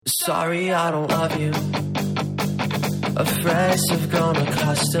Sorry, I don't love you. Afraid I've grown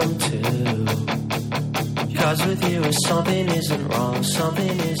accustomed to. Cause with you something isn't wrong,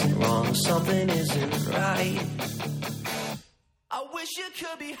 something isn't wrong, something isn't right. I wish you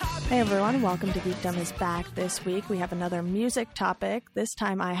could be happy. Hey everyone, welcome to Geekdom is Back. This week we have another music topic. This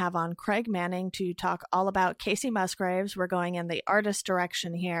time I have on Craig Manning to talk all about Kacey Musgraves. We're going in the artist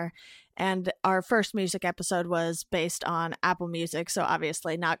direction here. And our first music episode was based on Apple Music, so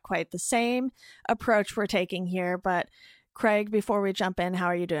obviously not quite the same approach we're taking here. But Craig, before we jump in, how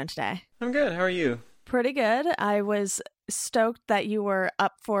are you doing today? I'm good. How are you? Pretty good. I was stoked that you were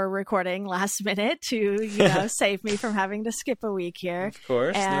up for recording last minute to, save me from having to skip a week here. Of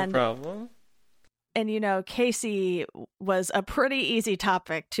course, no problem. And, Kacey was a pretty easy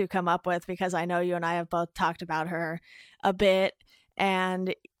topic to come up with because I know you and I have both talked about her a bit.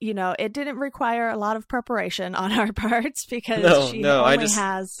 And, it didn't require a lot of preparation on our parts because she only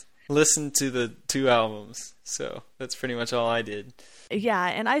has listened to the two albums. So that's pretty much all I did. Yeah.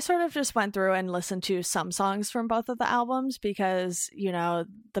 And I sort of just went through and listened to some songs from both of the albums because,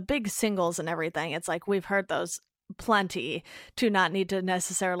 the big singles and everything, it's like we've heard those plenty to not need to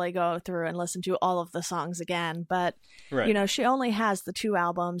necessarily go through and listen to all of the songs again. But, right. She only has the two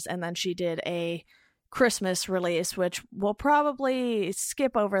albums and then she did a Christmas release, which we'll probably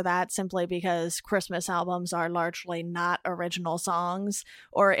skip over that simply because Christmas albums are largely not original songs,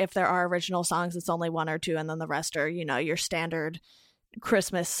 or if there are original songs, it's only one or two, and then the rest are, your standard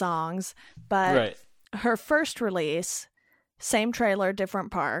Christmas songs. But Her first release, same trailer,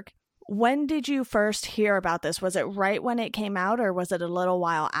 different park. When did you first hear about this? Was it right when it came out, or was it a little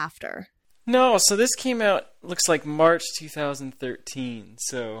while after? No, so this came out, looks like March 2013,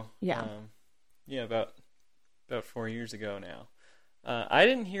 so... Yeah. About 4 years ago now. I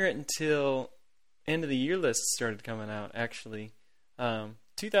didn't hear it until end of the year lists started coming out, actually.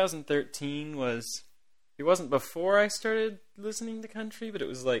 2013 it wasn't before I started listening to country, but it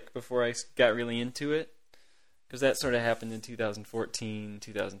was like before I got really into it. Because that sort of happened in 2014,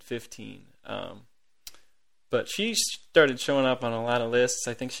 2015. But she started showing up on a lot of lists.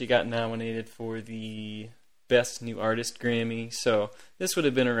 I think she got nominated for the Best New Artist Grammy, so this would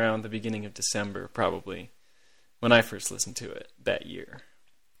have been around the beginning of December, probably, when I first listened to it that year.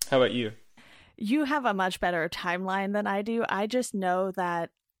 How about you? You have a much better timeline than I do. I just know that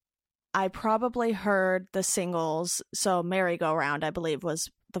I probably heard the singles, so Merry Go Round, I believe, was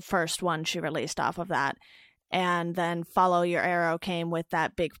the first one she released off of that, and then Follow Your Arrow came with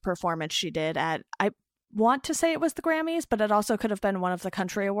that big performance she did at, I want to say it was the Grammys, but it also could have been one of the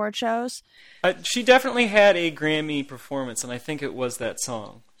country award shows. She definitely had a Grammy performance, and I think it was that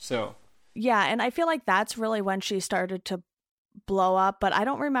song. So yeah, and I feel like that's really when she started to blow up, but I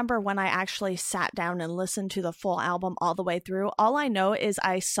don't remember when I actually sat down and listened to the full album all the way through. All I know is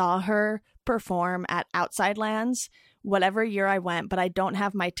I saw her perform at Outside Lands whatever year I went, but I don't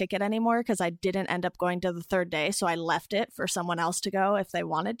have my ticket anymore because I didn't end up going to the third day, so I left it for someone else to go if they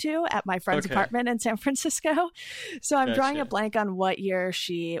wanted to at my friend's apartment in San Francisco. So I'm drawing a blank on what year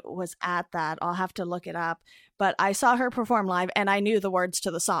she was at that. I'll have to look it up. But I saw her perform live and I knew the words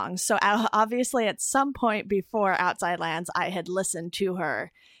to the songs. So obviously at some point before Outside Lands, I had listened to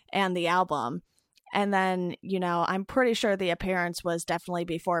her and the album. And then, I'm pretty sure the appearance was definitely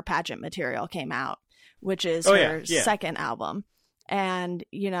before Pageant Material came out, which is her second album. And,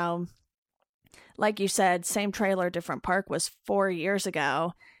 like you said, same trailer, different park was 4 years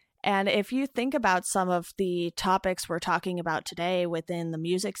ago. And if you think about some of the topics we're talking about today within the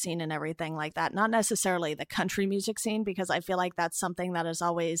music scene and everything like that, not necessarily the country music scene, because I feel like that's something that is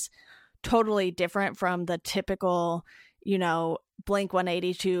always totally different from the typical,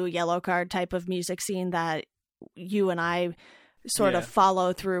 Blink-182 Yellow Card type of music scene that you and I sort of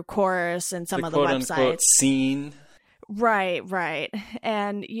follow through Chorus and some of the websites. Scene. Right.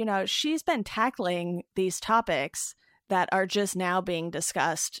 And, she's been tackling these topics that are just now being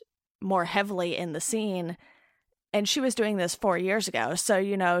discussed more heavily in the scene. And she was doing this 4 years ago.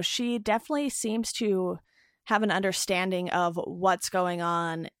 So, she definitely seems to have an understanding of what's going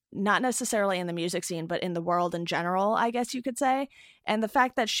on, not necessarily in the music scene, but in the world in general, I guess you could say. And the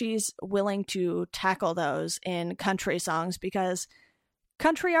fact that she's willing to tackle those in country songs, because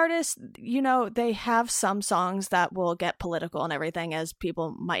country artists, they have some songs that will get political and everything, as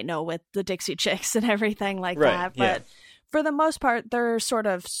people might know with the Dixie Chicks and everything like that. But for the most part, they're sort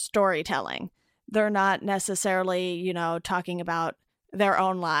of storytelling. They're not necessarily, talking about their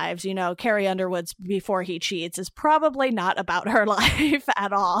own lives. Carrie Underwood's Before He Cheats is probably not about her life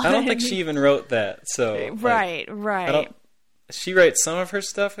at all. I don't think she even wrote that. So right. She writes some of her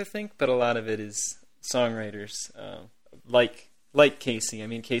stuff, I think, but a lot of it is songwriters, like like Casey. I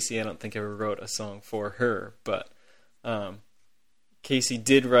mean, Casey, I don't think ever wrote a song for her, but Casey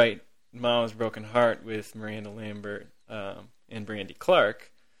did write Mama's Broken Heart with Miranda Lambert and Brandy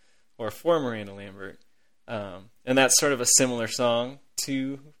Clark, or for Miranda Lambert. And that's sort of a similar song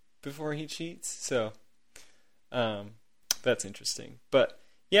to Before He Cheats, so that's interesting. But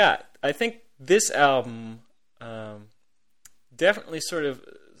yeah, I think this album definitely sort of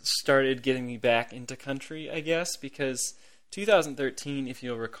started getting me back into country, I guess, because 2013, if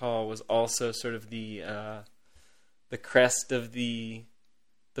you'll recall, was also sort of the crest of the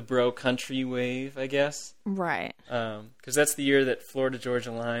bro country wave, I guess. Right. Because that's the year that Florida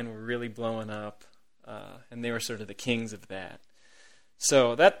Georgia Line were really blowing up, and they were sort of the kings of that.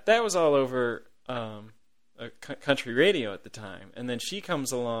 So that was all over country radio at the time. And then she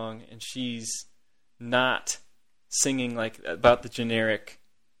comes along, and she's not singing like about the generic.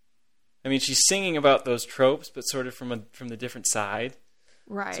 I mean, she's singing about those tropes, but sort of from the different side.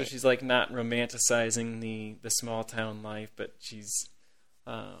 Right. So she's like not romanticizing the small town life, but she's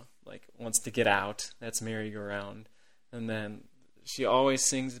like wants to get out. That's merry-go-round. And then she always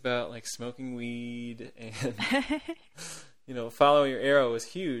sings about like smoking weed, and Follow Your Arrow was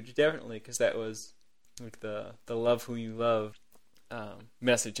huge, definitely, because that was like the love who you love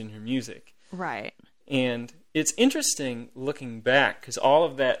message in her music. Right. And it's interesting looking back, because all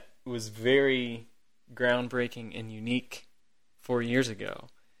of that was very groundbreaking and unique 4 years ago.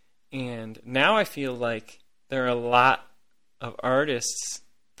 And now I feel like there are a lot of artists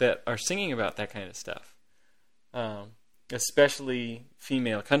that are singing about that kind of stuff, especially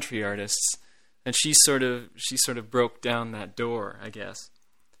female country artists. And she sort of broke down that door, I guess,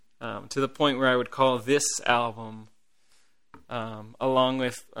 to the point where I would call this album, along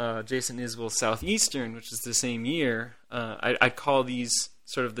with Jason Isbell's Southeastern, which is the same year, I'd call these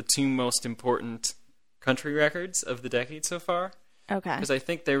sort of the two most important country records of the decade so far. Okay. Because I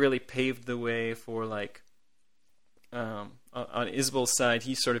think they really paved the way for, like, on Isbell's side,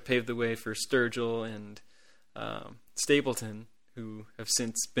 he sort of paved the way for Sturgill and Stapleton, who have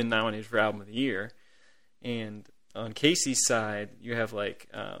since been nominated for Album of the Year. And on Casey's side, you have, like,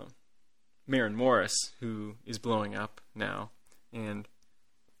 Maren Morris, who is blowing up now, and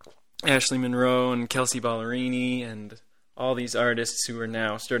Ashley Monroe and Kelsey Ballerini and all these artists who are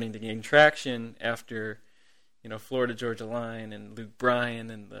now starting to gain traction after, Florida Georgia Line and Luke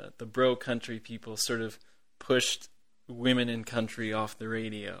Bryan and the bro country people sort of pushed women in country off the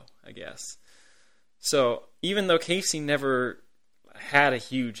radio, I guess. So even though Casey never had a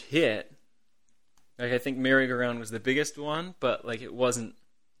huge hit, like I think Merry-Go-Round was the biggest one, but like it wasn't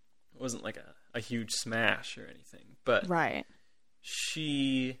like a huge smash or anything. But right.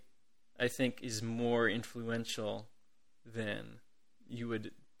 She, I think, is more influential than you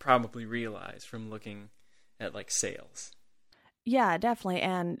would probably realize from looking at like sales. Yeah, definitely.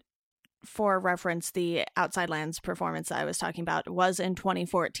 And for reference, the Outside Lands performance that I was talking about was in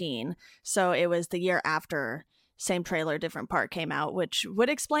 2014. So it was the year after Same Trailer, Different Part came out, which would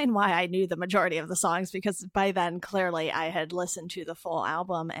explain why I knew the majority of the songs, because by then, clearly, I had listened to the full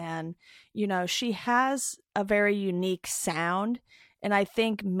album. And, she has a very unique sound. And I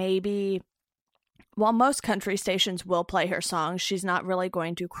think maybe while most country stations will play her songs, she's not really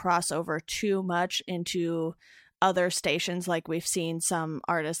going to cross over too much into other stations like we've seen some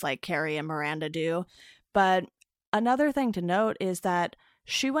artists like Carrie and Miranda do. But another thing to note is that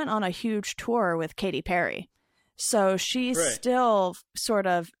she went on a huge tour with Katy Perry. So she's still sort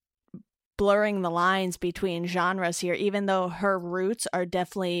of blurring the lines between genres here, even though her roots are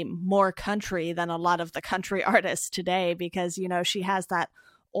definitely more country than a lot of the country artists today, because, she has that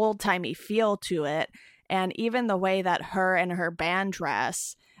old-timey feel to it. And even the way that her and her band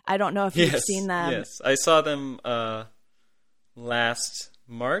dress, I don't know if you've seen them. Yes, I saw them last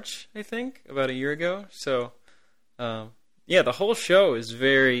March, I think, about a year ago. So, the whole show is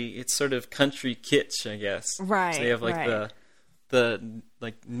it's sort of country kitsch, I guess. Right. So they have like the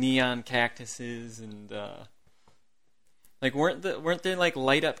like neon cactuses and like weren't they like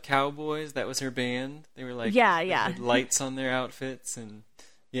Light Up Cowboys? That was her band. They were like they had lights on their outfits, and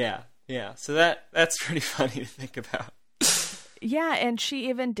yeah. So that's pretty funny to think about. Yeah, and she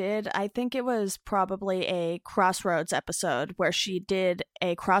even did, I think it was probably a Crossroads episode where she did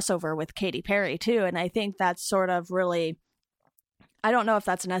a crossover with Katy Perry too, and I think that's sort of really, I don't know if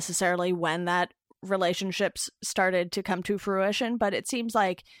that's necessarily when that relationships started to come to fruition, but it seems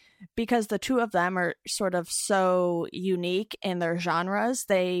like because the two of them are sort of so unique in their genres,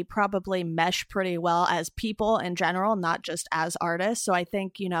 they probably mesh pretty well as people in general, not just as artists. So I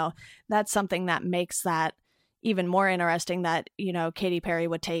think, that's something that makes that even more interesting, that, Katy Perry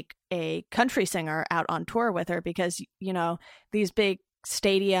would take a country singer out on tour with her, because, you know, these big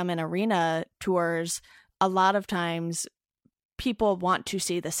stadium and arena tours, a lot of times people want to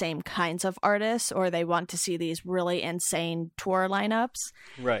see the same kinds of artists, or they want to see these really insane tour lineups.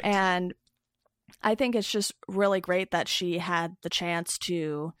 Right. And I think it's just really great that she had the chance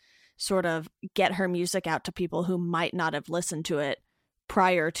to sort of get her music out to people who might not have listened to it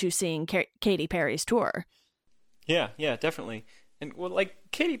prior to seeing Katy Perry's tour. Yeah, definitely. And well, like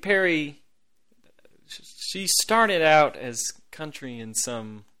Katy Perry, she started out as country in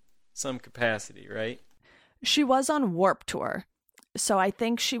some capacity, right? She was on Warped Tour, so I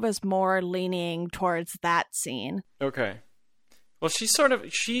think she was more leaning towards that scene. Okay. Well,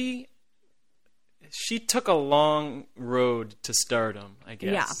 she took a long road to stardom, I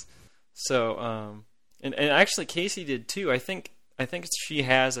guess. Yeah. So, and actually Casey did too. I think she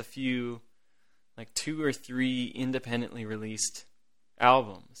has a few, like 2 or 3 independently released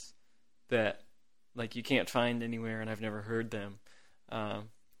albums that like you can't find anywhere, and I've never heard them.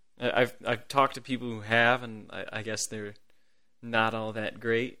 I've talked to people who have, and I guess they're not all that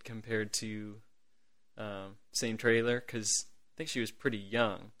great compared to Same Trailer, because I think she was pretty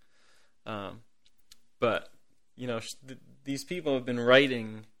young. But you know, these people have been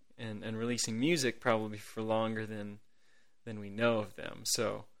writing and releasing music probably for longer than we know of them.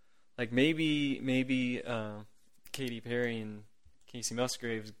 So like maybe Katy Perry and Kacey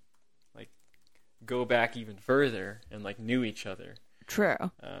Musgraves like go back even further and like knew each other. True.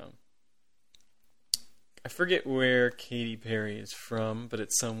 I forget where Katy Perry is from, but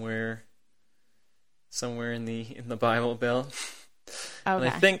it's somewhere in the Bible Belt. Okay. And I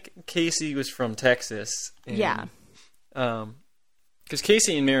think Casey was from Texas. And, yeah. Because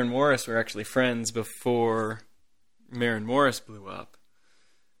Casey and Maren Morris were actually friends before Maren Morris blew up,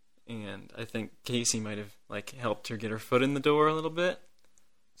 and I think Casey might have like helped her get her foot in the door a little bit.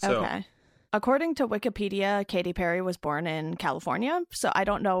 So, okay. According to Wikipedia, Katy Perry was born in California, so I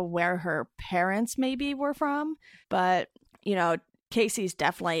don't know where her parents maybe were from, but, you know, Casey's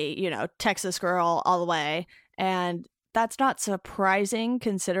definitely, you know, Texas girl all the way, and that's not surprising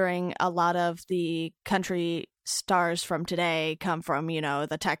considering a lot of the country stars from today come from, you know,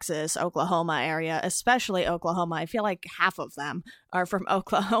 the Texas, Oklahoma area, especially Oklahoma. I feel like half of them are from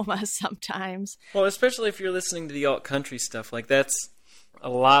Oklahoma sometimes. Well, especially if you're listening to the alt country stuff, like that's a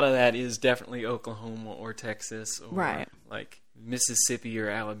lot of that is definitely Oklahoma or Texas or right. like Mississippi or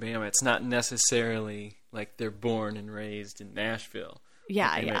Alabama. It's not necessarily like they're born and raised in Nashville.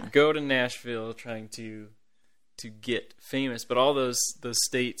 Yeah, like they yeah. might go to Nashville trying to get famous, but all those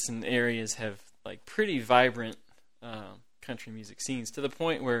states and areas have like pretty vibrant country music scenes, to the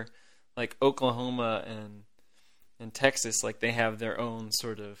point where like Oklahoma and Texas, like they have their own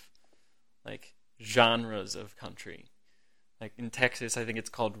sort of like genres of country. Like in Texas, I think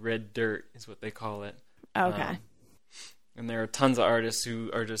it's called Red Dirt is what they call it. Okay. And there are tons of artists who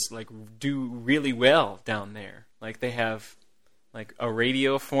are just like do really well down there. Like they have like a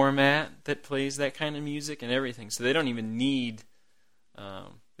radio format that plays that kind of music and everything. So they don't even need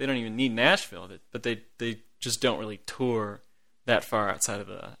Nashville, but they just don't really tour that far outside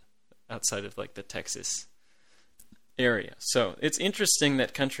of like the Texas area. So it's interesting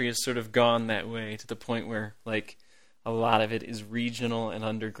that country has sort of gone that way, to the point where like a lot of it is regional and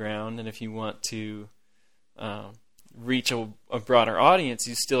underground, and if you want to reach a broader audience,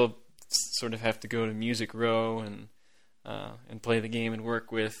 you still sort of have to go to Music Row and play the game and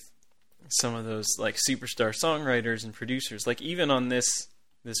work with some of those like superstar songwriters and producers. Like even on this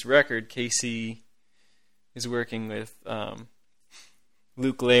record, Casey is working with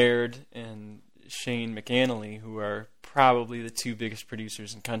Luke Laird and Shane McAnally, who are probably the 2 biggest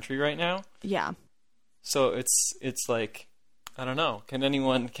producers in country right now. Yeah. So it's like, I don't know. Can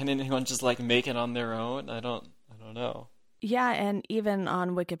anyone just like make it on their own? I don't know. Yeah, and even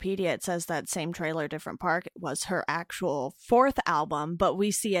on Wikipedia, it says that Same Trailer, Different Park was her actual 4th album, but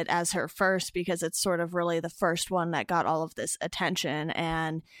we see it as her first because it's sort of really the first one that got all of this attention,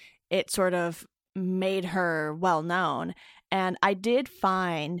 and it sort of made her well known. And I did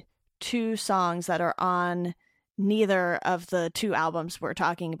find 2 songs that are on neither of the 2 albums we're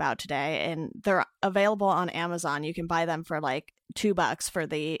talking about today, and they're available on Amazon. You can buy them for like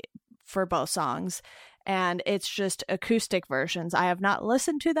 $2 for both songs. And it's just acoustic versions. I have not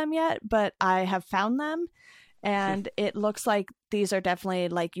listened to them yet, but I have found them. And it looks like these are definitely,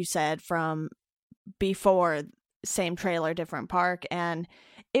 like you said, from before Same Trailer, Different Park. And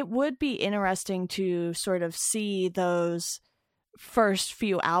it would be interesting to sort of see those first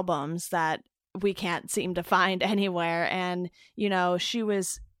few albums that we can't seem to find anywhere. And, you know, she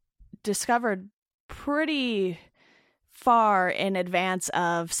was discovered pretty far in advance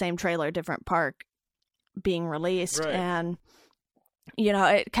of Same Trailer, Different Park being released. Right. And, you know,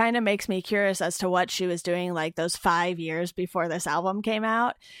 it kind of makes me curious as to what she was doing like those 5 years before this album came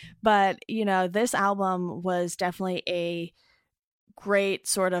out. But, you know, this album was definitely a great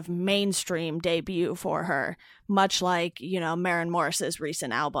sort of mainstream debut for her, much like, you know, Maren Morris's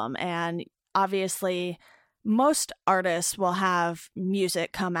recent album. And obviously, most artists will have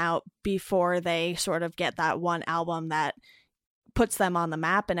music come out before they sort of get that one album that puts them on the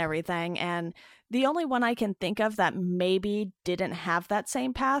map and everything. And the only one I can think of that maybe didn't have that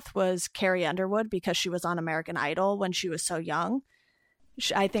same path was Carrie Underwood, because she was on American Idol when she was so young.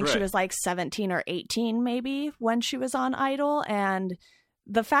 I think she was like 17 or 18 maybe when she was on Idol. And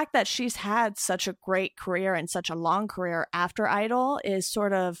the fact that she's had such a great career and such a long career after Idol is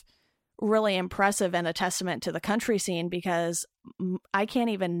sort of really impressive and a testament to the country scene, because I can't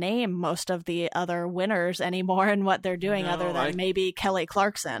even name most of the other winners anymore and what they're doing other than maybe Kelly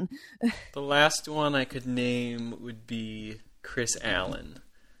Clarkson. The last one I could name would be Chris Allen.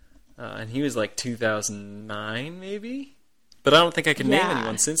 And he was like 2009 maybe? But I don't think I can name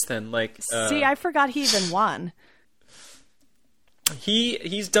anyone since then. Like, see, I forgot he even won.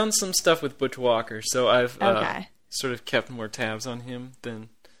 He's done some stuff with Butch Walker, so I've sort of kept more tabs on him than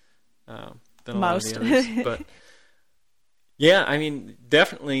a lot of the others. But yeah, I mean,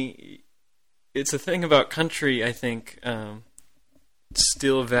 definitely, it's a thing about country. I think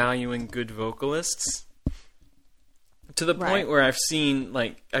still valuing good vocalists to the point where I've seen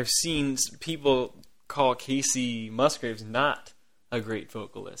people call Casey Musgraves not a great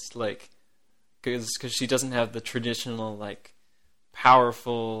vocalist, like because she doesn't have the traditional like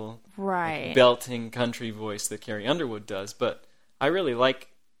powerful like, belting country voice that Carrie Underwood does. But I really like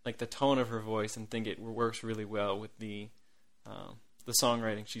the tone of her voice and think it works really well with the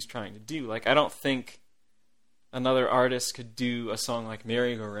songwriting she's trying to do. Like, I don't think another artist could do a song like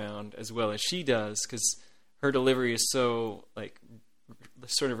Merry Go Round as well as she does, because her delivery is so like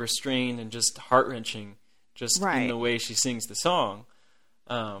sort of restrained and just heart-wrenching just in the way she sings the song.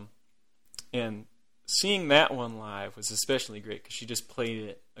 And seeing that one live was especially great because she just played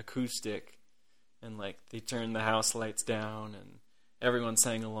it acoustic, and like they turned the house lights down and everyone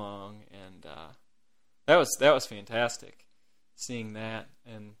sang along, and that was fantastic seeing that.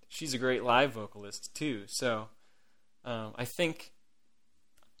 And she's a great live vocalist too, so I think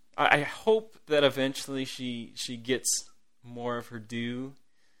I hope that eventually she gets more of her due,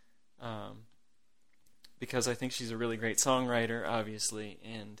 because I think she's a really great songwriter, obviously,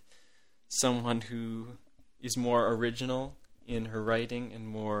 and someone who is more original in her writing and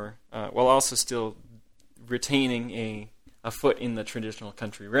more while also still retaining a foot in the traditional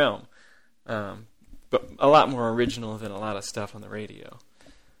country realm, but a lot more original than a lot of stuff on the radio.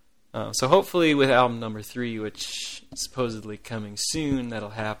 So hopefully with album number 3, which is supposedly coming soon,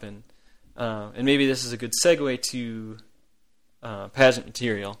 that'll happen. And maybe this is a good segue to Pageant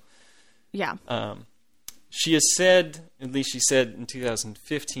Material. Yeah. She has said, at least she said in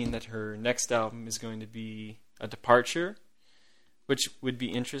 2015, that her next album is going to be a departure, which would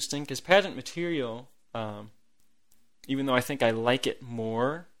be interesting, because Pageant Material, even though I think I like it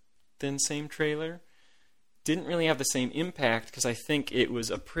more than Same Trailer, didn't really have the same impact because I think it was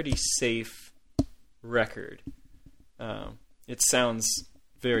a pretty safe record. It sounds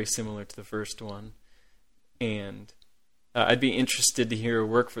very similar to the first one, and I'd be interested to hear her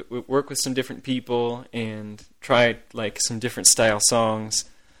work with some different people and try like some different style songs.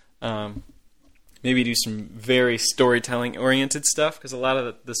 Maybe do some very storytelling oriented stuff, because a lot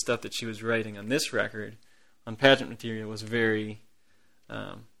of the stuff that she was writing on this record, on Pageant Material, was very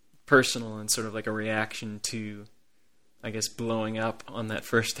personal and sort of like a reaction to, I guess, blowing up on that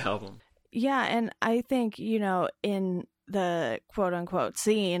first album. Yeah, and I think, you know, in the quote-unquote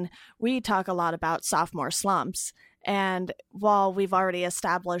scene, we talk a lot about sophomore slumps. And while we've already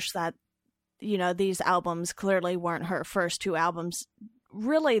established that, you know, these albums clearly weren't her first 2 albums,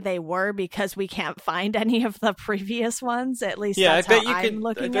 really they were, because we can't find any of the previous ones. At least that's how I'm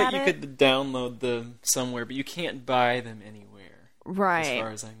looking at it. I bet you could download them somewhere, but you can't buy them anywhere. Right. As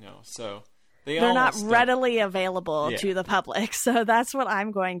far as I know. So they're not readily available to the public. So that's what I'm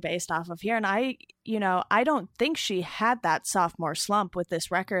going based off of here. And I don't think she had that sophomore slump with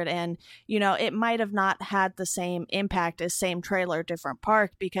this record. And, you know, it might have not had the same impact as Same Trailer, Different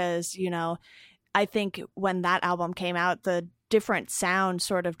Park, because, you know, I think when that album came out, the different sound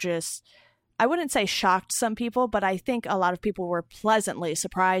sort of just, I wouldn't say shocked some people, but I think a lot of people were pleasantly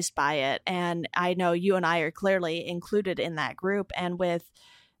surprised by it. And I know you and I are clearly included in that group. And with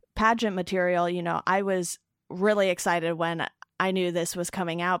Pageant Material, you know, I was really excited when I knew this was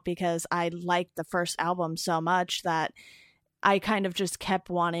coming out because I liked the first album so much that I kind of just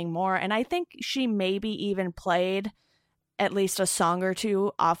kept wanting more. And I think she maybe even played at least a song or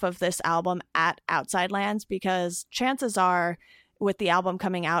two off of this album at Outside Lands, because chances are, with the album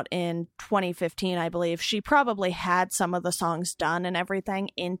coming out in 2015, I believe, she probably had some of the songs done and everything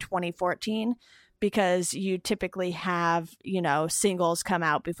in 2014, because you typically have, singles come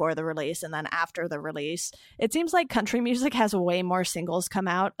out before the release and then after the release. It seems like country music has way more singles come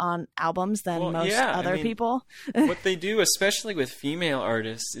out on albums than most other people. What they do, especially with female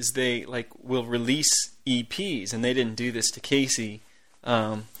artists, is they will release EPs, and they didn't do this to Casey,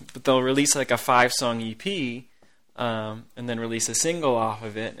 but they'll release like a 5-song EP, and then release a single off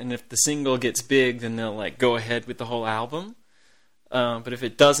of it. And if the single gets big, then they'll go ahead with the whole album. But if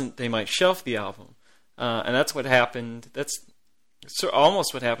it doesn't, they might shelf the album. And that's what happened. That's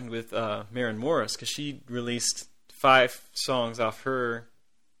almost what happened with Maren Morris, because she released 5 songs off her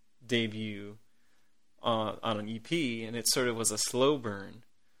debut on an EP, and it sort of was a slow burn.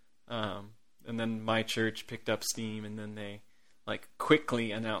 And then My Church picked up steam, and then they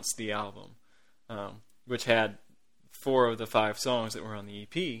quickly announced the album, which had 4 of the 5 songs that were on the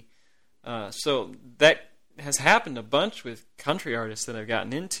EP. So that has happened a bunch with country artists that I've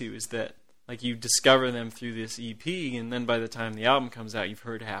gotten into, is that you discover them through this EP, and then by the time the album comes out, you've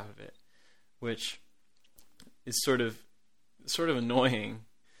heard half of it, which is sort of annoying,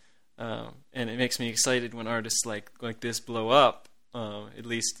 and it makes me excited when artists like this blow up, at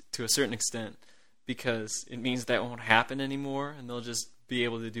least to a certain extent, because it means that won't happen anymore, and they'll just be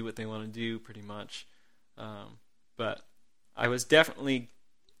able to do what they want to do pretty much. But I was definitely...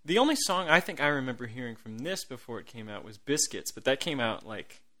 The only song I think I remember hearing from this before it came out was Biscuits, but that came out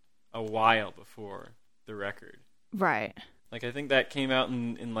a while before the record. Right. I think that came out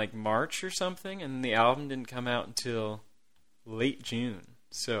in March or something, and the album didn't come out until late June.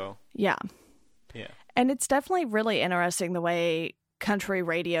 So yeah. Yeah. And it's definitely really interesting the way country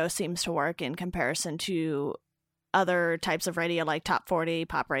radio seems to work in comparison to other types of radio like top 40,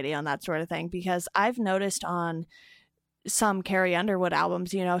 pop radio, and that sort of thing, because I've noticed on some Carrie Underwood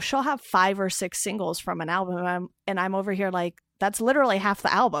albums, she'll have 5 or 6 singles from an album, and I'm over here that's literally half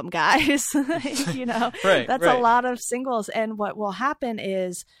the album, guys. Right, that's a lot of singles. And what will happen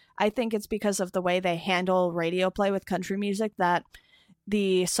is, I think it's because of the way they handle radio play with country music, that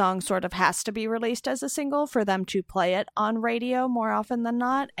the song sort of has to be released as a single for them to play it on radio more often than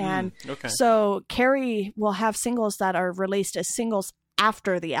not. And so Carrie will have singles that are released as singles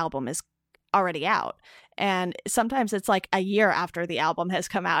after the album is already out. And sometimes it's a year after the album has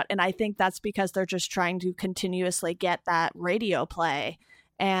come out. And I think that's because they're just trying to continuously get that radio play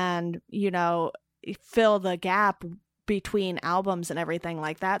and, fill the gap between albums and everything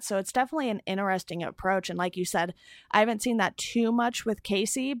like that. So it's definitely an interesting approach. And like you said, I haven't seen that too much with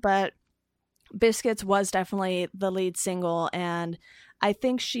Casey, but Biscuits was definitely the lead single. And I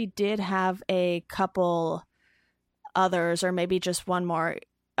think she did have a couple others, or maybe just one more.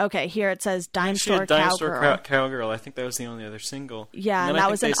 Okay, here it says Dime Store Cowgirl. I think that was the only other single. Yeah, and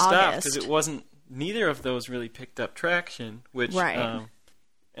that was in August. Because it wasn't, neither of those really picked up traction. Which, right.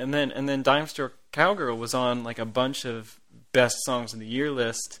 And then Dime Store Cowgirl was on a bunch of best songs of the year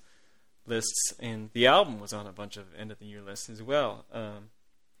lists, and the album was on a bunch of end of the year lists as well.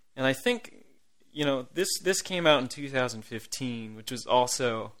 And I think this came out in 2015, which was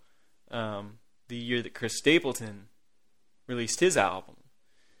also the year that Chris Stapleton released his album.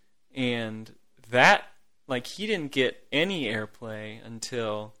 And that, he didn't get any airplay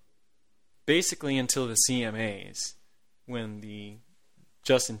until the CMAs, when the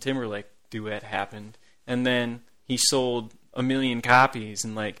Justin Timberlake duet happened. And then he sold 1 million copies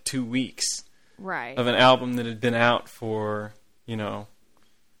in 2 weeks. Right. Of an album that had been out for,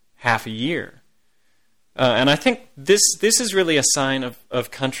 half a year. And I think this is really a sign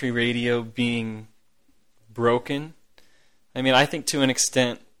of country radio being broken. I mean, I think to an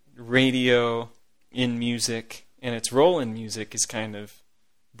extent, radio in music and its role in music is kind of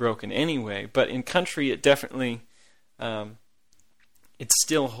broken anyway. But in country, it definitely, it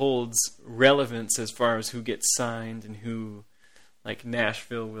still holds relevance as far as who gets signed and who,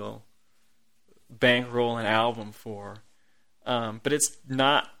 Nashville will bankroll an album for. But it's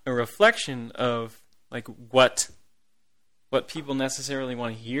not a reflection of what people necessarily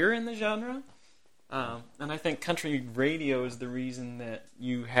want to hear in the genre. And I think country radio is the reason that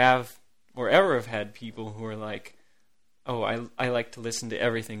you have, or ever have had, people who are I like to listen to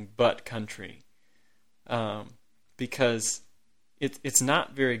everything but country. Because it's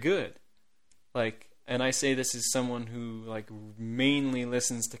not very good. And I say this as someone who mainly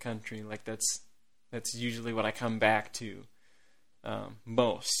listens to country. That's usually what I come back to.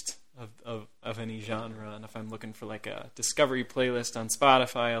 most of any genre. And if I'm looking for like a discovery playlist on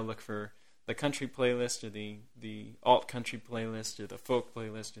Spotify, I'll look for the country playlist or the alt country playlist or the folk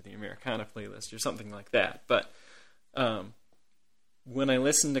playlist or the Americana playlist or something like that. But when I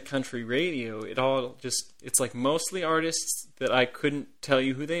listen to country radio, it's like mostly artists that I couldn't tell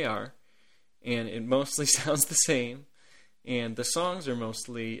you who they are, and it mostly sounds the same, and the songs are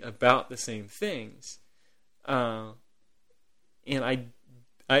mostly about the same things. And I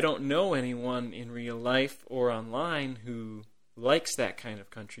don't know anyone in real life or online who likes that kind of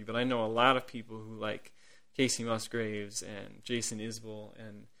country, but I know a lot of people who like Casey Musgraves and Jason Isbell,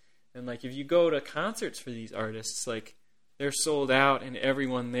 and like if you go to concerts for these artists, like they're sold out and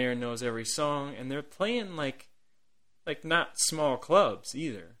everyone there knows every song, and they're playing like not small clubs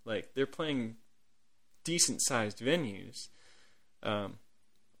either. Like they're playing decent sized venues.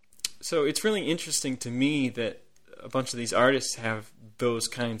 So it's really interesting to me that a bunch of these artists have those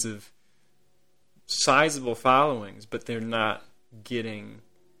kinds of sizable followings, but they're not getting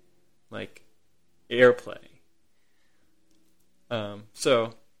like airplay.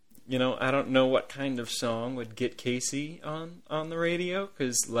 So, you know, I don't know what kind of song would get Casey on the radio,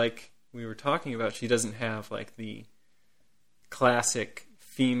 because like we were talking about, she doesn't have like the classic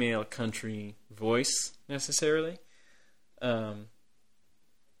female country voice necessarily.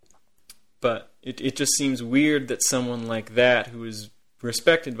 But it just seems weird that someone like that, who is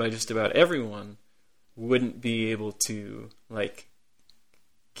respected by just about everyone, wouldn't be able to like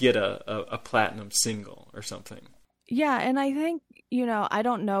get a platinum single or something. Yeah, and I think, you know, I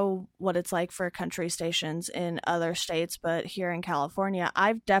don't know what it's like for country stations in other states, but here in California,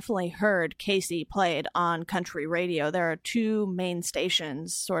 I've definitely heard Casey played on country radio. There are two main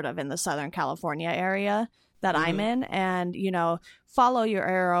stations sort of in the Southern California area that I'm in, and, you know, Follow Your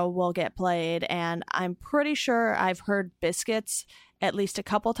Arrow will get played, and I'm pretty sure I've heard Biscuits at least a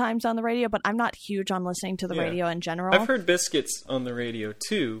couple times on the radio, but I'm not huge on listening to the radio in general. I've heard Biscuits on the radio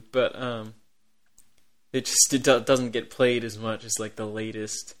too, but it doesn't get played as much as like the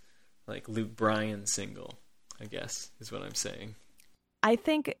latest like Luke Bryan single, I guess is what I'm saying. I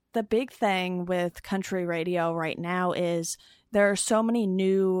think the big thing with country radio right now is there are so many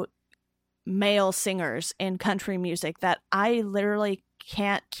new male singers in country music that I literally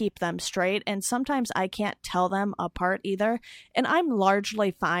can't keep them straight, and sometimes I can't tell them apart either. And I'm largely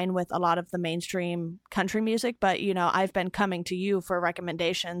fine with a lot of the mainstream country music, but, you know, I've been coming to you for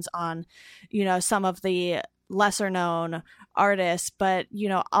recommendations on, you know, some of the lesser known artists, but, you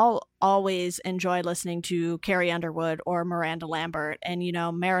know, I'll always enjoy listening to Carrie Underwood or Miranda Lambert. And, you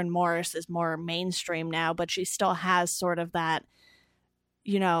know, Maren Morris is more mainstream now, but she still has sort of that,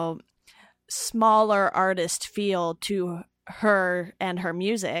 you know, smaller artist feel to her and her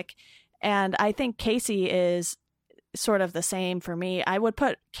music. And I think Casey is sort of the same for me. I would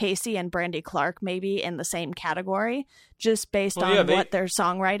put Casey and Brandy Clark maybe in the same category, just based on what their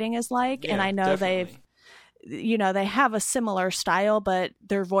songwriting is like. And I know definitely. They have a similar style, but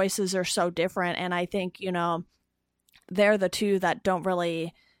their voices are so different. And I think, you know, they're the two that don't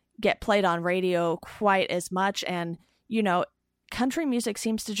really get played on radio quite as much. And, you know, country music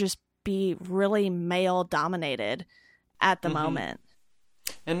seems to just be really male dominated at the moment.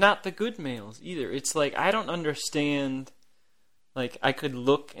 And not the good males either. It's like, I don't understand, like I could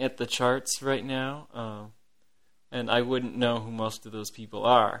look at the charts right now and I wouldn't know who most of those people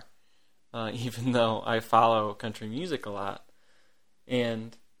are, even though I follow country music a lot.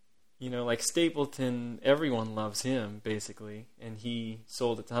 And, you know, like Stapleton, everyone loves him basically, and he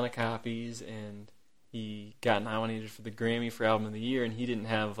sold a ton of copies, and he got nominated for the Grammy for Album of the Year, and he didn't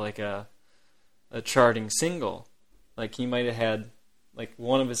have like a charting single. Like he might have had like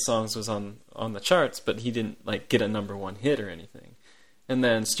one of his songs was on the charts, but he didn't like get a number one hit or anything. And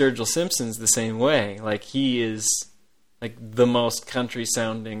then Sturgill Simpson's the same way. Like he is like the most country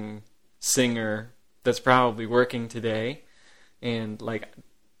sounding singer that's probably working today. And like,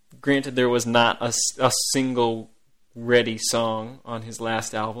 granted, there was not a single ready song on his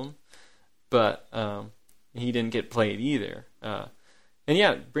last album, but he didn't get played either. And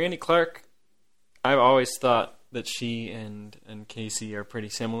yeah, Brandy Clark, I've always thought that she and Casey are pretty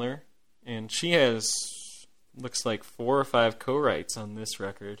similar. And she has, looks like 4 or 5 co-writes on this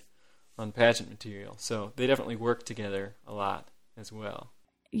record on Pageant material. So they definitely work together a lot as well.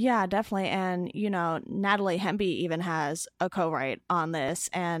 Yeah, definitely. And, you know, Natalie Hemby even has a co-write on this.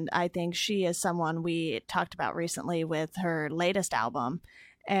 And I think she is someone we talked about recently with her latest album.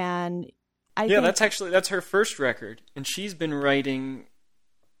 And I think that's her first record. And she's been writing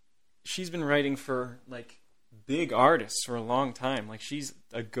for like big artists for a long time. Like she's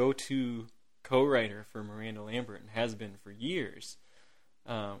a go-to co-writer for Miranda Lambert and has been for years.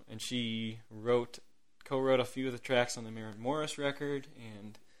 And she co-wrote a few of the tracks on the Maren Morris record,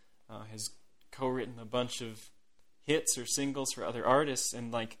 and has co-written a bunch of hits or singles for other artists,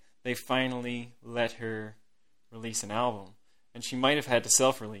 and like they finally let her release an album. And she might have had to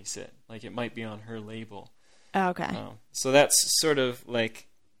self-release it. Like, it might be on her label. Okay. So that's sort of like,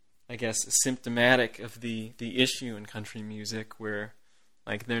 I guess, symptomatic of the issue in country music, where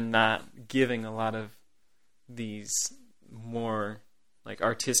like they're not giving a lot of these more like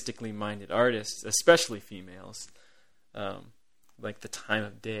artistically minded artists, especially females, like the time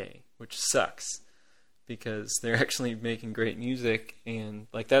of day, which sucks because they're actually making great music. And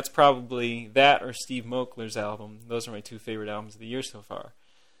like that's probably that or Steve Moakler's album. Those are my two favorite albums of the year so far.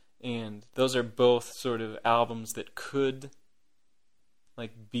 And those are both sort of albums that could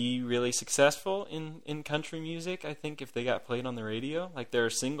like be really successful in country music, I think, if they got played on the radio. Like there are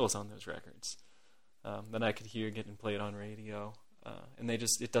singles on those records that I could hear getting played on radio, and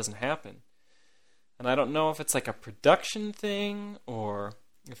it doesn't happen. And I don't know if it's like a production thing or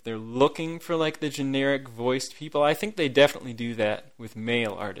if they're looking for like the generic voiced people. I think they definitely do that with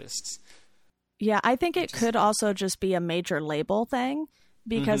male artists. Yeah, I think it could also just be a major label thing,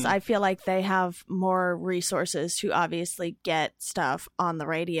 because I feel like they have more resources to obviously get stuff on the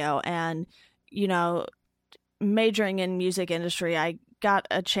radio. And, you know, majoring in music industry, I got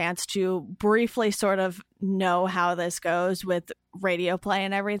a chance to briefly sort of know how this goes with radio play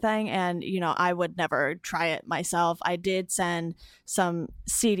and everything. And, you know, I would never try it myself. I did send some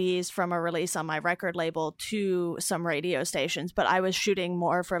CDs from a release on my record label to some radio stations, but I was shooting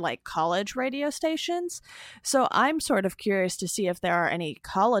more for like college radio stations. So I'm sort of curious to see if there are any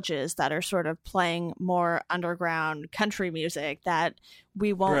colleges that are sort of playing more underground country music that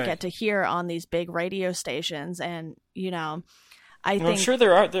we won't get to hear on these big radio stations. And, you know, I think... I'm sure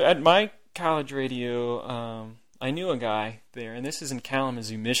there are. At my college radio, I knew a guy there, and this is in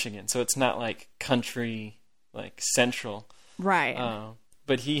Kalamazoo, Michigan, so it's not like country, like central. Right.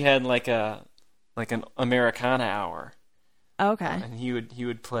 But he had like an Americana hour. Okay. And he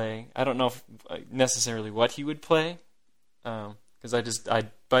would play. I don't know if necessarily what he would play, because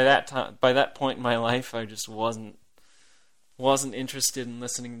by that point in my life, I just wasn't interested in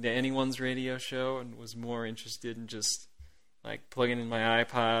listening to anyone's radio show, and was more interested in just like plugging in my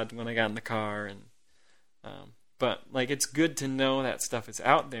iPod when I got in the car. And but like it's good to know that stuff is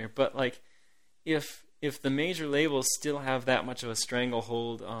out there. But like if the major labels still have that much of a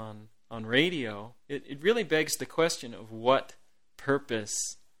stranglehold on radio, it really begs the question of what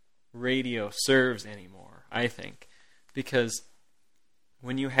purpose radio serves anymore, I think. Because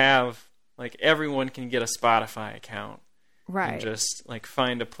when you have like everyone can get a Spotify account, right, and just like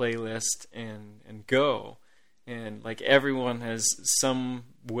find a playlist and go. And like everyone has some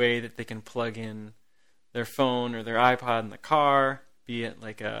way that they can plug in their phone or their iPod in the car, be it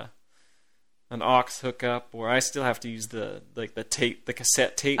like an aux hookup, or I still have to use the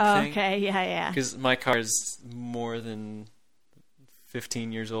cassette tape thing. Okay, yeah. Because my car is more than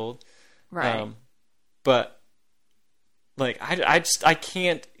 15 years old. Right. But like I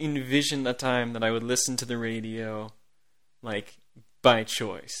can't envision a time that I would listen to the radio like by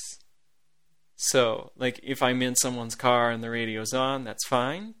choice. So, like, if I'm in someone's car and the radio's on, that's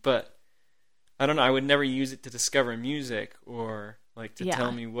fine. But, I don't know, I would never use it to discover music or, like, to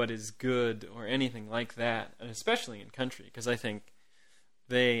tell me what is good or anything like that. And especially in country, because I think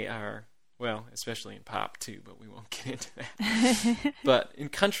they are, well, especially in pop, too, but we won't get into that. But in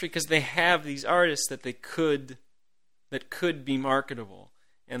country, because they have these artists that could be marketable,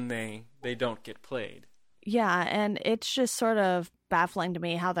 and they don't get played. Yeah, and it's just sort of baffling to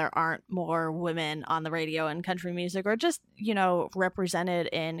me how there aren't more women on the radio in country music, or just, you know, represented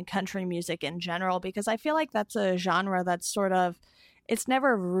in country music in general, because I feel like that's a genre that's sort of, it's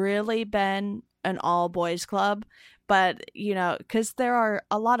never really been an all boys club, but, you know, because there are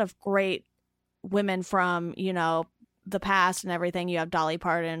a lot of great women from, you know, the past and everything. You have Dolly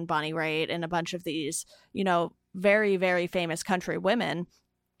Parton, Bonnie Raitt, and a bunch of these, you know, very, very famous country women.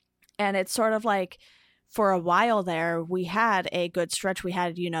 And it's sort of like, for a while there, we had a good stretch. We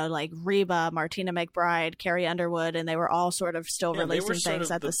had, you know, like Reba, Martina McBride, Carrie Underwood, and they were all sort of still releasing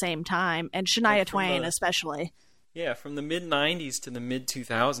things at the same time. And Shania Twain, especially. Yeah, from the mid-'90s to the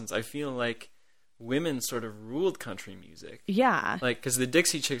mid-2000s, I feel like women sort of ruled country music. Yeah. Like, because the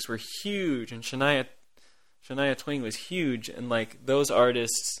Dixie Chicks were huge, and Shania Twain was huge, and, like, those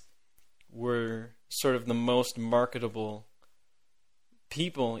artists were sort of the most marketable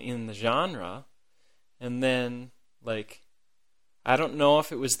people in the genre. And then, like, I don't know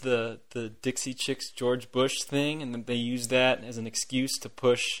if it was the Dixie Chicks George Bush thing, and that they used that as an excuse to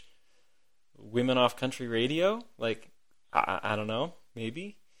push women off country radio. Like, I don't know,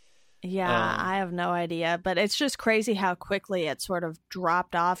 maybe. Yeah, I have no idea, but it's just crazy how quickly it sort of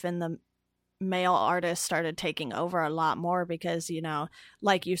dropped off and the male artists started taking over a lot more because, you know,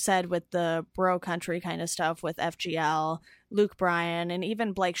 like you said, with the bro country kind of stuff with FGL, Luke Bryan, and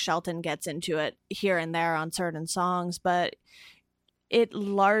even Blake Shelton gets into it here and there on certain songs, but it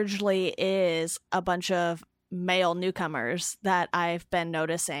largely is a bunch of male newcomers that I've been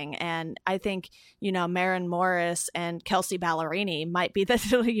noticing. And I think, you know, Maren Morris and Kelsea Ballerini might be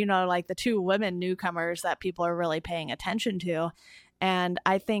the, you know, like the two women newcomers that people are really paying attention to. And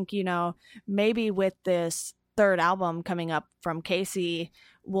I think, you know, maybe with this third album coming up from Casey,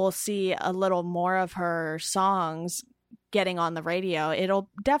 we'll see a little more of her songs getting on the radio. It'll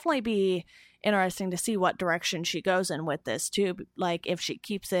definitely be interesting to see what direction she goes in with this too. Like if she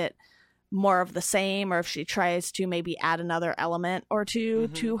keeps it more of the same or if she tries to maybe add another element or two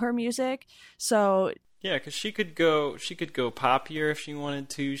to her music. So yeah, because she could go poppier if she wanted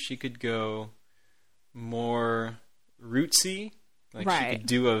to. She could go more rootsy. Like she could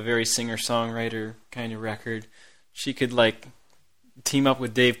do a very singer-songwriter kind of record. She could like team up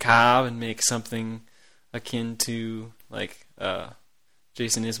with Dave Cobb and make something akin to like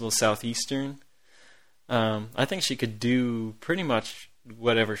Jason Isbell's Southeastern. I think she could do pretty much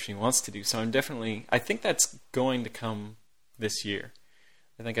whatever she wants to do. So I think that's going to come this year.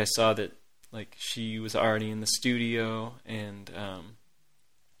 I think I saw that like she was already in the studio and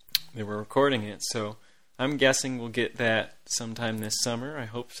they were recording it. So I'm guessing we'll get that sometime this summer. I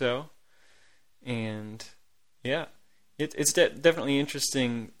hope so. And yeah, it's definitely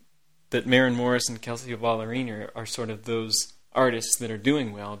interesting that Maren Morris and Kelsea Ballerini are sort of those artists that are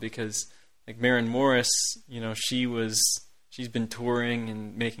doing well, because like Maren Morris, you know, she's been touring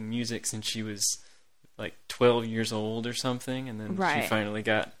and making music since she was like 12 years old or something, and then she finally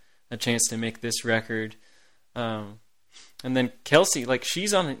got a chance to make this record. And then Kelsea, like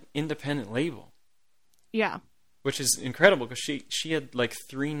she's on an independent label. Yeah. Which is incredible because she had like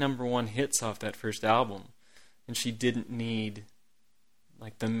 3 #1 hits off that first album, and she didn't need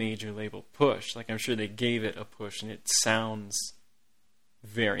like the major label push. Like I'm sure they gave it a push, and it sounds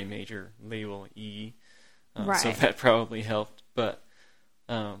very major label E. So that probably helped, but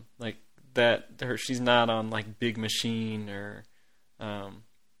like that, she's not on like Big Machine or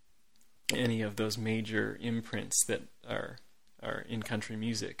any of those major imprints that are in country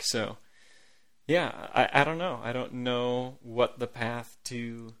music. So yeah, I don't know. I don't know what the path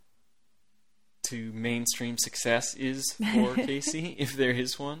to mainstream success is for Casey, if there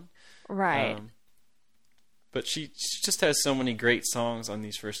is one. Right. But she just has so many great songs on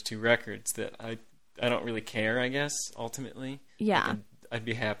these first 2 records that I don't really care, I guess, ultimately. Yeah. Like I'd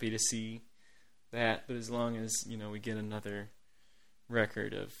be happy to see that, but as long as, you know, we get another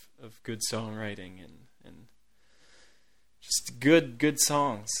record of good songwriting and just good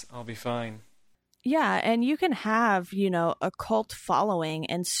songs, I'll be fine. Yeah, and you can have, you know, a cult following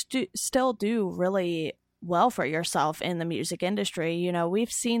and still do really well for yourself in the music industry. You know,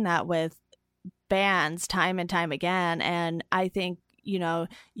 we've seen that with bands time and time again, and I think, you know,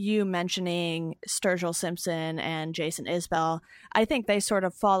 you mentioning Sturgill Simpson and Jason Isbell, I think they sort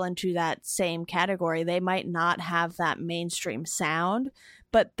of fall into that same category. They might not have that mainstream sound,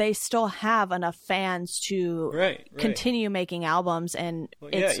 but they still have enough fans to continue making albums, and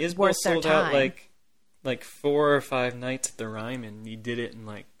it's Isbell worth their sold time. out like 4 or 5 nights at the Ryman. He did it in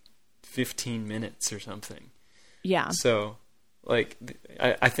like 15 minutes or something. Yeah. So, like,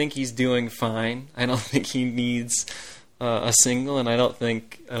 I think he's doing fine. I don't think he needs a single, and I don't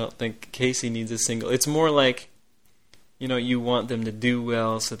think Casey needs a single. It's more like, you know, you want them to do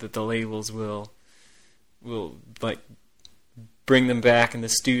well so that the labels will like bring them back in the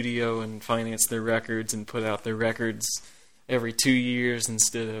studio and finance their records and put out their records every 2 years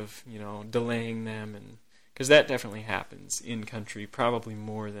instead of, you know, delaying them. And because that definitely happens in country, probably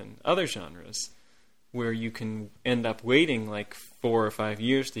more than other genres, where you can end up waiting like 4 or 5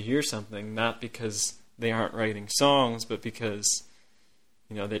 years to hear something, not because they aren't writing songs, but because,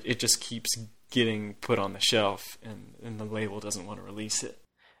 you know, that it just keeps getting put on the shelf and the label doesn't want to release it.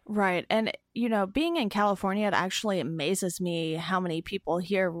 Right. And, you know, being in California, it actually amazes me how many people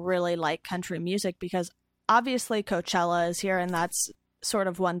here really like country music, because obviously Coachella is here and that's sort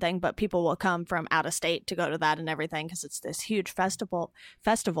of one thing, but people will come from out of state to go to that and everything because it's this huge festival.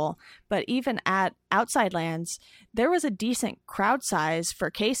 But even at Outside Lands, there was a decent crowd size for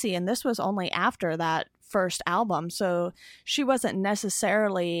Casey, and this was only after that first album. So she wasn't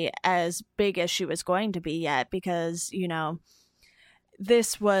necessarily as big as she was going to be yet, because, you know,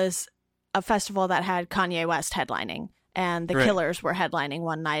 this was a festival that had Kanye West headlining. and the Right. Killers were headlining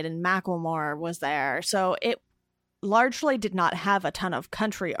one night, and Macklemore was there. So it largely did not have a ton of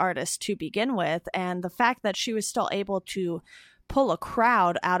country artists to begin with, and the fact that she was still able to pull a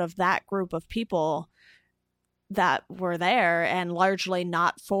crowd out of that group of people that were there, and largely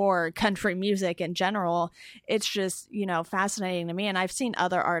not for country music in general, it's just, fascinating to me. And I've seen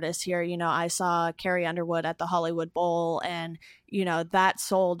other artists here. I saw Carrie Underwood at the Hollywood Bowl, and that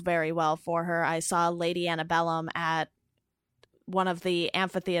sold very well for her. I saw Lady Antebellum at one of the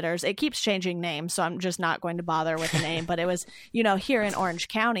amphitheaters. It keeps changing names, so I'm just not going to bother with the name, but it was, here in Orange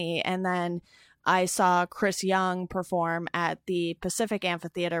County. And then I saw Chris Young perform at the Pacific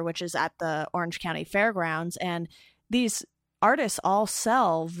Amphitheater, which is at the Orange County Fairgrounds. And these artists all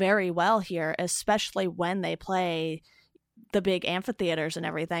sell very well here, especially when they play the big amphitheaters and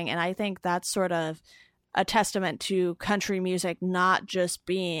everything. And I think that's sort of a testament to country music not just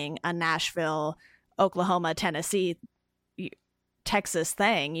being a Nashville, Oklahoma, Tennessee, Texas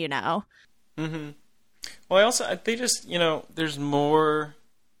thing, Mm-hmm. Well, they just, there's more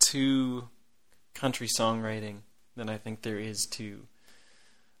to country songwriting than I think there is to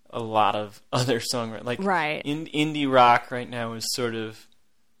a lot of other songwriting. Like, right. Indie rock right now is sort of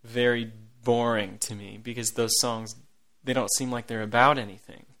very boring to me because those songs, they don't seem like they're about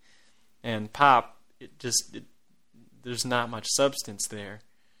anything. And pop, there's not much substance there.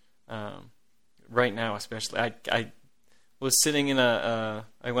 Right now, especially. I was sitting in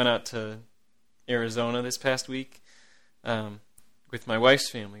I went out to Arizona this past week with my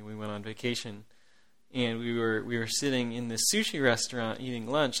wife's family. We went on vacation, and we were sitting in this sushi restaurant eating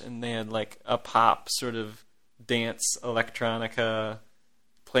lunch, and they had like a pop sort of dance electronica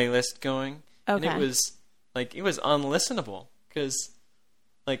playlist going. Okay. And it was unlistenable because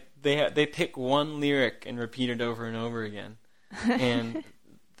like they pick one lyric and repeat it over and over again. And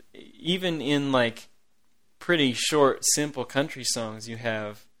even in like pretty short, simple country songs, you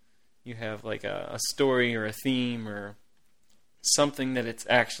have like a story or a theme or something that it's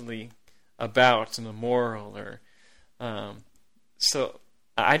actually about, and a moral, or so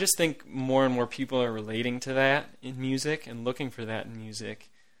I just think more and more people are relating to that in music and looking for that in music,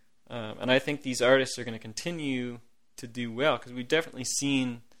 and I think these artists are going to continue to do well because we've definitely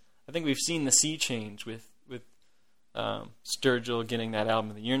seen the sea change with Sturgill getting that Album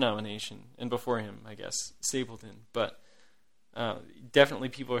of the Year nomination, and before him, I guess, Stapleton. But definitely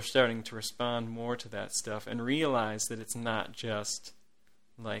people are starting to respond more to that stuff and realize that it's not just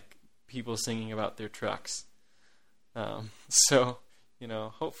like people singing about their trucks. So,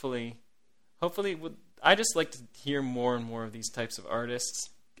 hopefully, I just like to hear more and more of these types of artists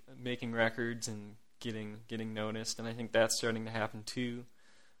making records and getting noticed, and I think that's starting to happen too.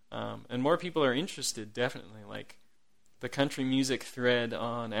 And more people are interested, definitely. Like, the country music thread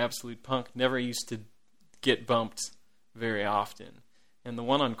on Absolute Punk never used to get bumped very often, and the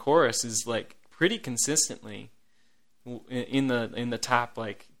one on Chorus is like pretty consistently in the top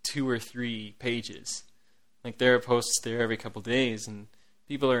like 2 or 3 pages. Like, there are posts there every couple days, and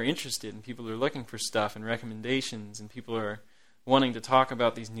people are interested, and people are looking for stuff and recommendations, and people are wanting to talk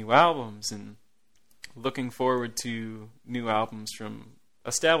about these new albums and looking forward to new albums from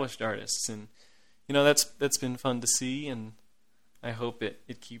established artists. And that's been fun to see, and I hope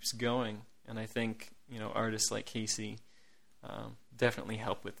it keeps going. And I think artists like Casey definitely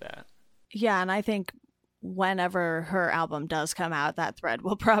help with that. Yeah, and I think whenever her album does come out, that thread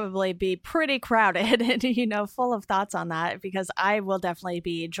will probably be pretty crowded and, full of thoughts on that, because I will definitely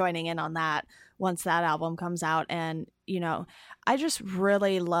be joining in on that once that album comes out. And, I just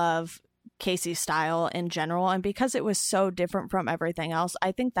really love Casey's style in general. And because it was so different from everything else,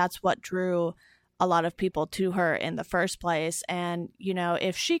 I think that's what drew a lot of people to her in the first place. And,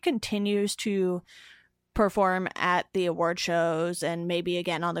 if she continues to perform at the award shows and maybe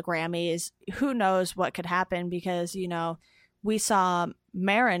again on the Grammys, who knows what could happen, because we saw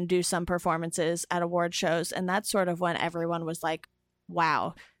Maren do some performances at award shows, and that's sort of when everyone was like,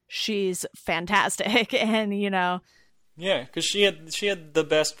 wow, she's fantastic. And yeah, because she had the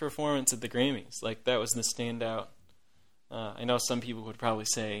best performance at the Grammys. Like, that was the standout. I know some people would probably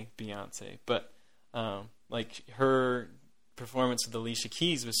say Beyonce, but like, her performance with Alicia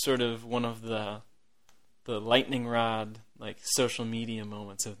Keys was sort of one of the lightning rod, like, social media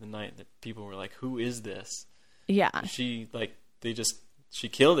moments of the night, that people were like, who is this? Yeah. She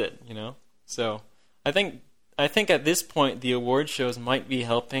killed it, So I think at this point the award shows might be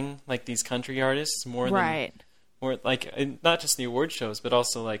helping like these country artists more right. than more, like, not just the award shows, but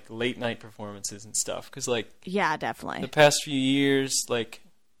also like late night performances and stuff. Because yeah, definitely, the past few years, like,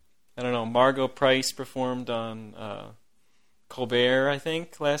 I don't know, Margot Price performed on Colbert, I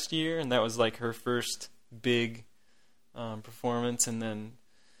think, last year, and that was like her first big performance, and then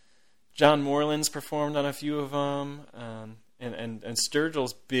John Moreland's performed on a few of them, and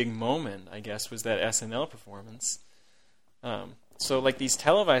Sturgill's big moment, I guess, was that SNL performance. So like these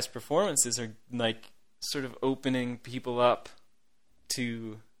televised performances are like sort of opening people up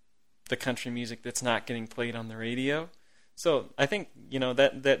to the country music that's not getting played on the radio. So I think, you know,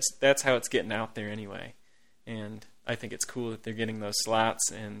 that's how it's getting out there anyway. And I think it's cool that they're getting those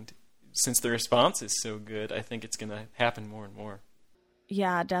slots, and since the response is so good, I think it's going to happen more and more.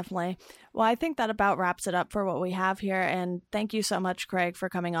 Yeah, definitely. Well, I think that about wraps it up for what we have here. And thank you so much, Craig, for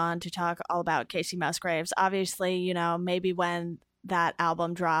coming on to talk all about Kacey Musgraves. Obviously, you know, maybe when that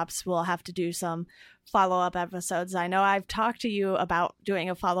album drops, we'll have to do some follow-up episodes. I know I've talked to you about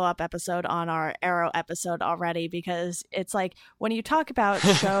doing a follow-up episode on our Arrow episode already, because it's like when you talk about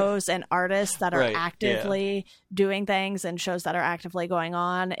shows and artists that are Right, actively doing things and shows that are actively going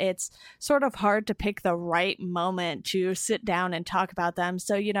on, it's sort of hard to pick the right moment to sit down and talk about them.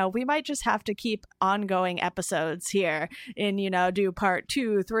 So, you know, we might just have to keep ongoing episodes here and, you know, do part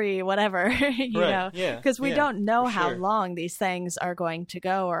 2, 3, whatever, you know, because we don't know how long these things are going to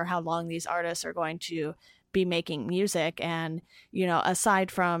go or how long these artists are going to be making music. And, you know,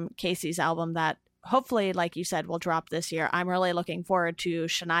 aside from Kacey's album that hopefully, like you said, will drop this year, I'm really looking forward to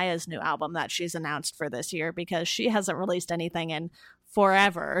Shania's new album that she's announced for this year, because she hasn't released anything in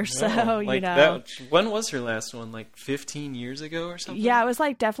forever. So, like, you know, when was her last one? Like 15 years ago or something? Yeah, it was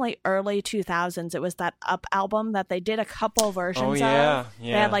like definitely early 2000s. It was that Up album that they did a couple versions of. Yeah. They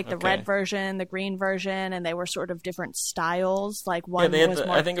had like the red version, the green version, and they were sort of different styles. Like one was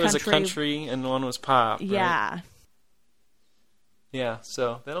more I think it was a country and one was pop. Yeah. Right? Yeah,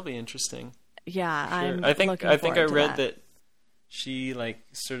 so that'll be interesting. Yeah, Sure. I think I read that she like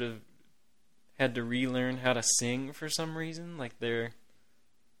sort of had to relearn how to sing for some reason. Like there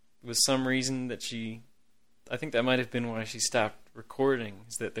was some reason that I think that might have been why she stopped recording,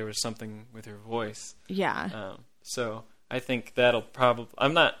 is that there was something with her voice. Yeah. So I think that'll probably,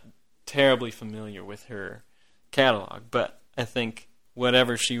 I'm not terribly familiar with her catalog, but I think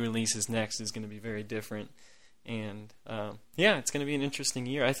whatever she releases next is going to be very different. And yeah, it's going to be an interesting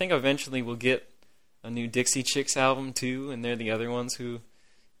year. I think eventually we'll get a new Dixie Chicks album too, and they're the other ones who,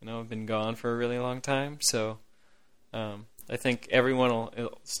 you know, have been gone for a really long time. So I think everyone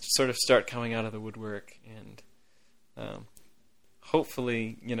will sort of start coming out of the woodwork, and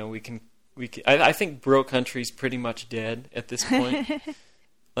hopefully, you know, we can. I think Bro Country's pretty much dead at this point,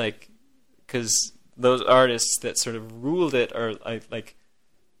 like, because those artists that sort of ruled it are like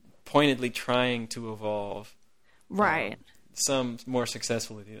pointedly trying to evolve. Right. Some more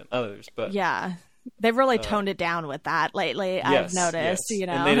successfully than others, but yeah, they've really toned it down with that lately. Yes, I've noticed, you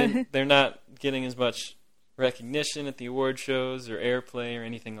know, and they're not getting as much recognition at the award shows or airplay or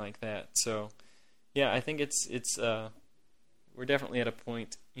anything like that. So, yeah, I think it's we're definitely at a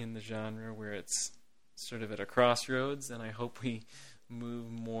point in the genre where it's sort of at a crossroads, and I hope we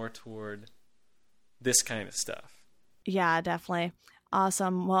move more toward this kind of stuff. Yeah, definitely.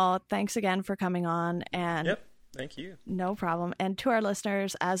 Awesome. Well, thanks again for coming on. And yep. Thank you. No problem. And to our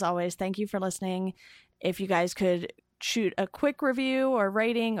listeners, as always, thank you for listening. If you guys could shoot a quick review or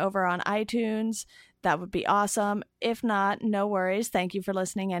rating over on iTunes, that would be awesome. If not, no worries. Thank you for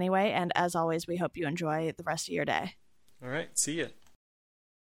listening anyway. And as always, we hope you enjoy the rest of your day. All right. See ya.